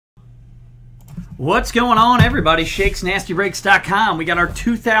What's going on, everybody? ShakesNastyBreaks.com. We got our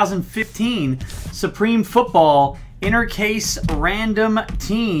 2015 Supreme Football Intercase Random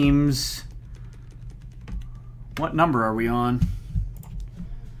Teams. What number are we on?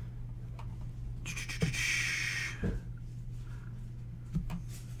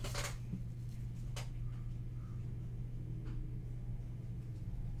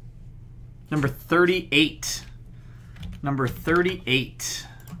 Number 38. Number 38.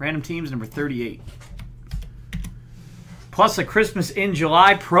 Random teams, number 38. Plus a Christmas in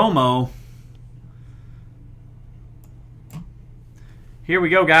July promo. Here we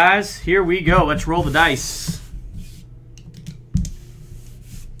go, guys. Here we go. Let's roll the dice.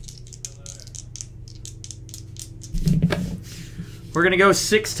 We're going to go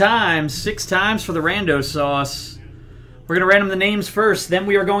 6 times. 6 times for the rando sauce. We're going to random the names first. Then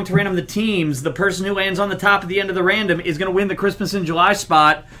we are going to random the teams. The person who lands on the top at the end of the random is going to win the Christmas in July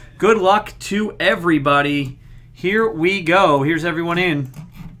spot. Good luck to everybody. Here we go. Here's everyone in.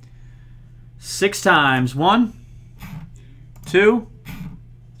 6 times. 1, 2,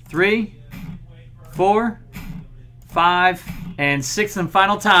 3, 4, 5, and 6th and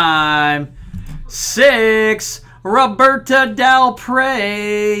final time. 6. Roberta Del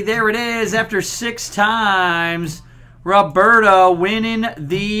Prey. There it is after 6 times. Roberta winning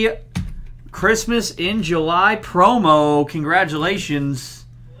the Christmas in July promo. Congratulations.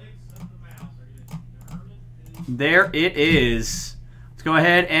 There it is. Let's go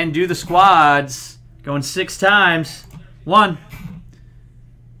ahead and do the squads. Going 6 times. 1,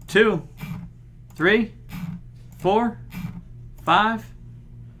 2, 3, 4, 5,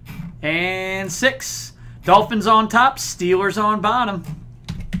 and 6. Dolphins on top, Steelers on bottom.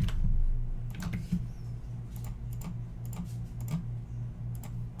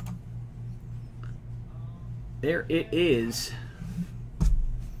 There it is.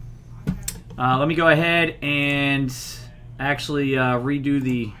 Let me go ahead and actually redo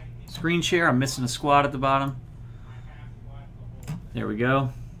the screen share. I'm missing a squad at the bottom. There we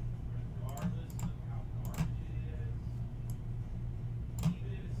go.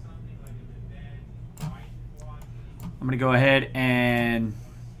 I'm going to go ahead and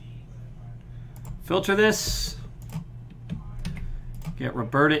filter this. Get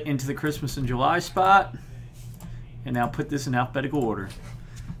Roberta into the Christmas in July spot. And now put this in alphabetical order.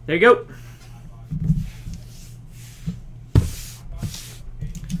 There you go.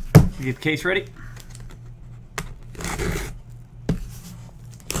 Get the case ready.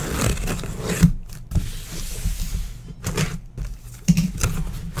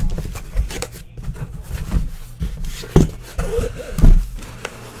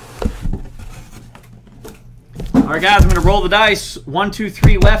 All right, guys, I'm going to roll the dice. 1, 2,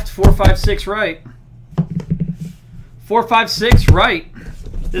 3 left, 4, 5, 6 right. 4, 5, 6 right.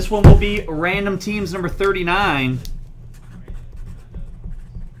 This one will be random teams number 39.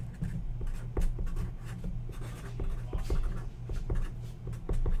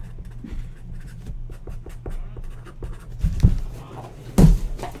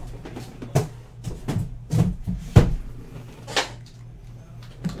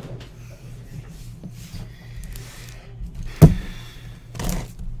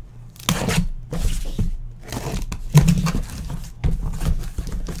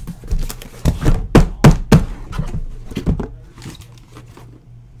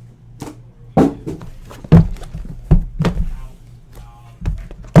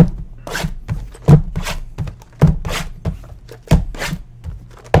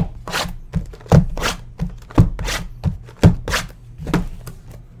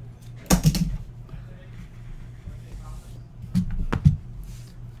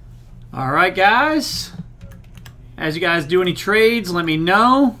 All right, guys. As you guys do any trades, let me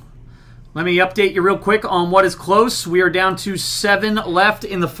know. Let me update you real quick on what is close. We are down to 7 left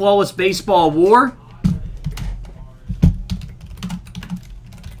in the Flawless Baseball War.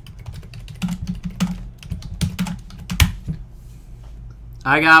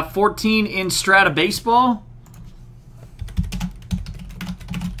 I got 14 in Strata Baseball.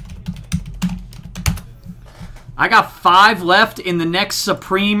 I got 5 left in the next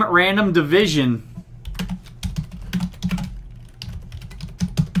Supreme Random Division.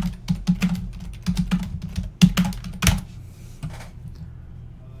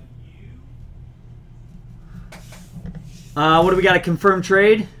 What do we got? A confirmed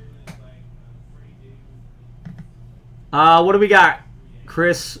trade? What do we got,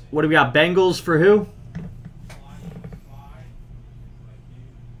 Chris? What do we got? Bengals for who?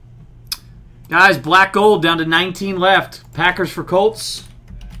 Guys, black gold down to 19 left. Packers for Colts.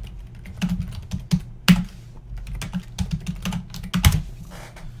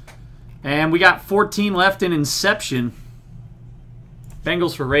 And we got 14 left in Inception.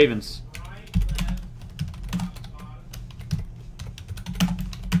 Bengals for Ravens.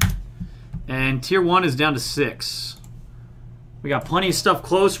 And Tier 1 is down to 6. We got plenty of stuff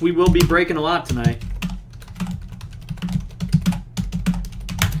close. We will be breaking a lot tonight.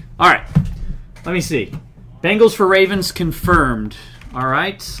 All right. Let me see. Bengals for Ravens confirmed. All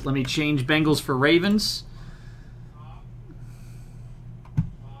right. Let me change Bengals for Ravens.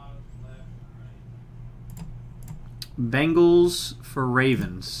 Bengals for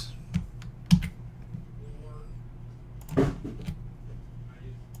Ravens.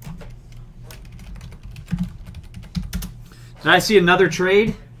 Did I see another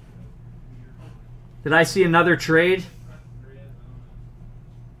trade? Did I see another trade?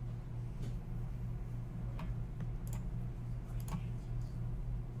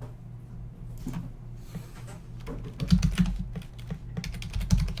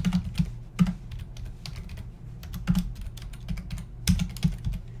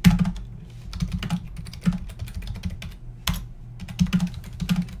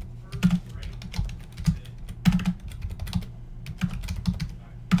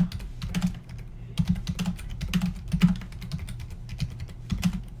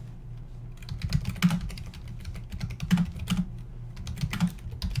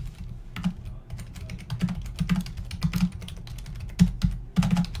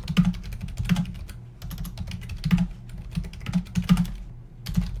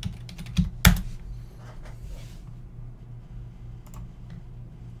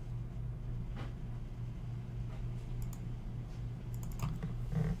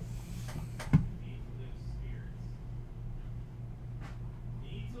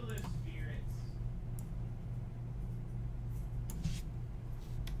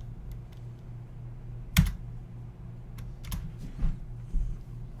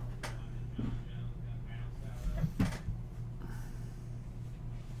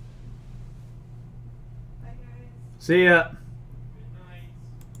 See ya.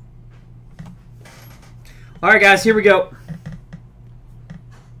 All right, guys, here we go.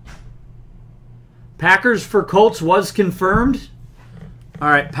 Packers for Colts was confirmed. All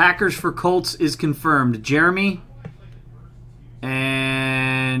right, Packers for Colts is confirmed. Jeremy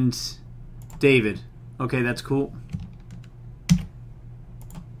and David. Okay, that's cool.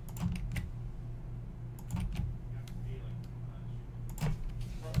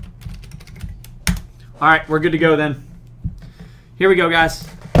 All right, we're good to go then. Here we go, guys.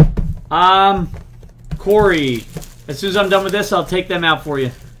 Corey, as soon as I'm done with this, I'll take them out for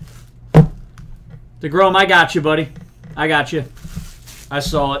you. DeGrom, I got you, buddy. I got you. I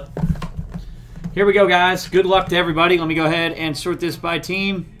saw it. Here we go, guys. Good luck to everybody. Let me go ahead and sort this by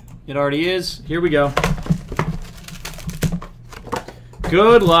team. It already is. Here we go.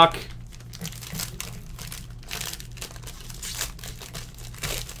 Good luck.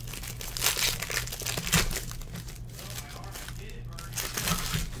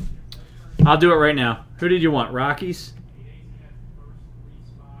 I'll do it right now. Who did you want? Rockies?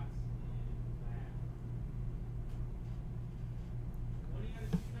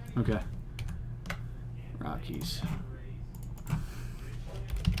 Okay. Rockies.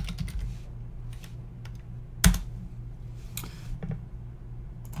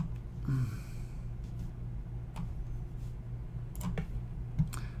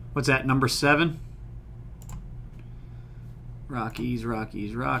 What's that, number 7? Rockies,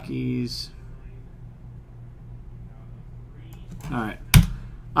 Rockies, Rockies. All right.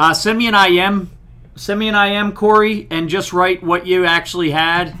 Send me an IM. Send me an IM, Corey, and just write what you actually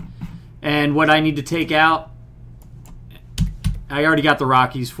had and what I need to take out. I already got the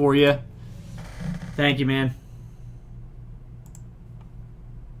Rockies for you. Thank you, man.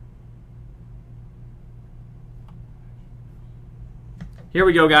 Here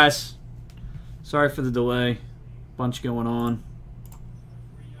we go, guys. Sorry for the delay. Bunch going on.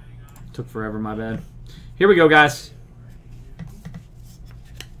 Took forever, my bad. Here we go, guys.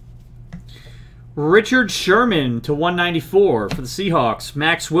 Richard Sherman to 194 for the Seahawks.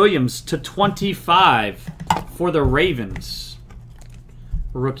 Max Williams to 25 for the Ravens.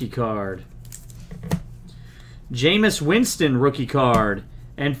 Rookie card. Jameis Winston rookie card.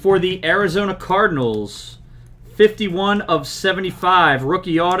 And for the Arizona Cardinals, 51 of 75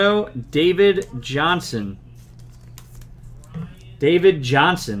 rookie auto, David Johnson. David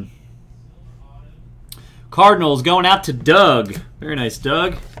Johnson. Cardinals going out to Doug. Very nice,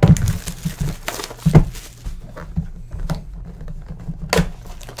 Doug.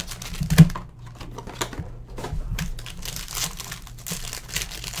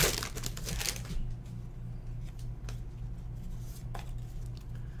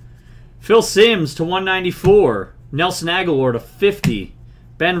 Phil Simms to 194. Nelson Aguilar to 50.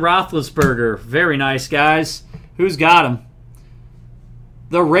 Ben Roethlisberger. Very nice, guys. Who's got him?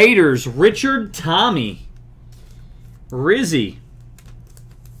 The Raiders. Richard Tommy. Rizzy.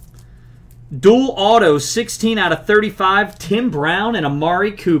 Dual auto, 16 out of 35. Tim Brown and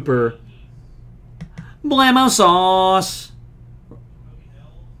Amari Cooper. Blammo sauce.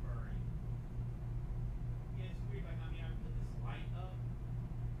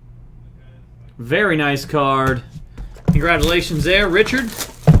 Very nice card. Congratulations there, Richard.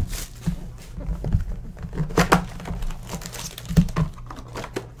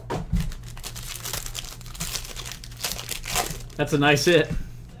 That's a nice hit.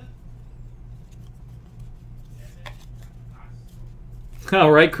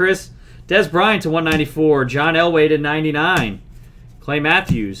 All right, Chris. Des Bryant to 194. John Elway to 99. Clay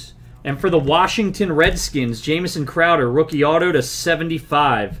Matthews. And for the Washington Redskins, Jamison Crowder, rookie auto to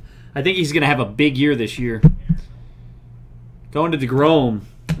 75. I think he's going to have a big year this year. Going to DeGrom.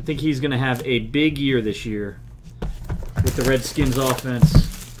 I think he's going to have a big year this year with the Redskins offense.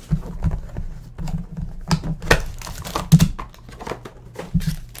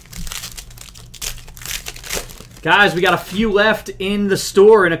 Guys, we got a few left in the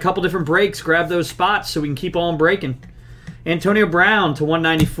store in a couple different breaks. Grab those spots so we can keep on breaking. Antonio Brown to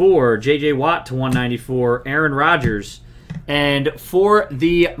 194. J.J. Watt to 194. Aaron Rodgers. And for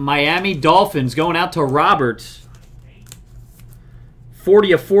the Miami Dolphins, going out to Robert,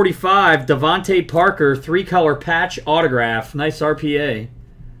 40 of 45, Devontae Parker, 3-color patch autograph. Nice RPA.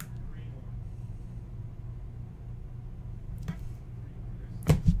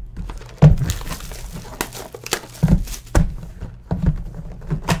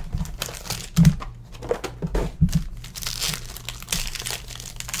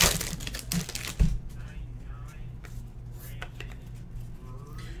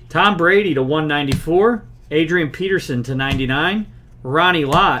 Tom Brady to 194. Adrian Peterson to 99. Ronnie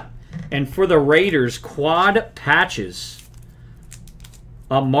Lott. And for the Raiders, quad patches.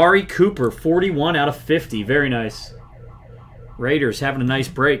 Amari Cooper, 41 out of 50. Very nice. Raiders having a nice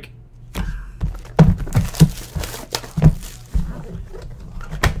break.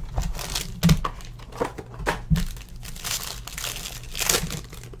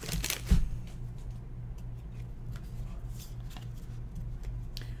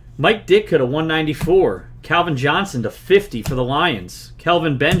 Mike Ditka to 194. Calvin Johnson to 50 for the Lions.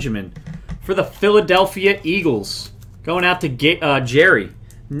 Kelvin Benjamin for the Philadelphia Eagles. Going out to Jerry.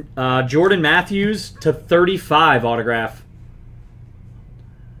 Jordan Matthews to 35 autograph.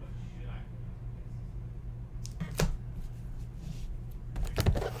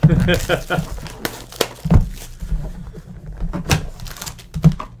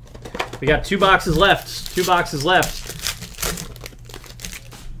 We got 2 boxes left. 2 boxes left.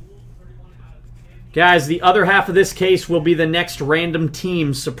 Guys, the other half of this case will be the next random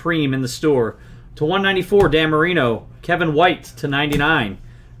team supreme in the store. To 194, Dan Marino. Kevin White to 99.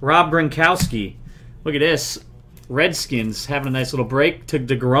 Rob Gronkowski. Look at this. Redskins having a nice little break. To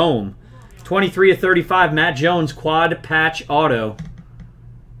DeGrom. 23 of 35, Matt Jones, quad patch auto.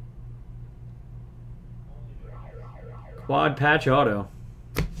 Quad patch auto.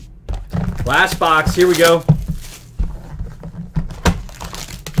 Last box. Here we go.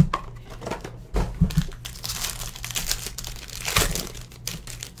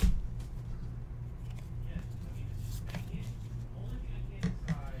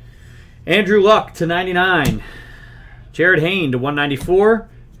 Andrew Luck to 99. Jared Hayne to 194.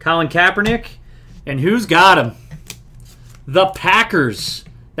 Colin Kaepernick. And who's got him? The Packers.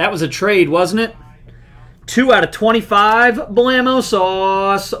 That was a trade, wasn't it? 2 out of 25. Blammo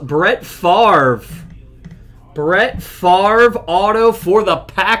sauce. Brett Favre. Brett Favre auto for the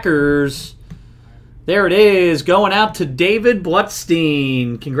Packers. There it is. Going out to David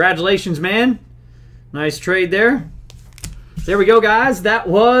Blutstein. Congratulations, man. Nice trade there. There we go, guys. That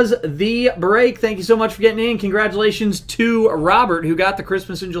was the break. Thank you so much for getting in. Congratulations to Robert, who got the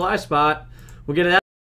Christmas in July spot. We'll get it out.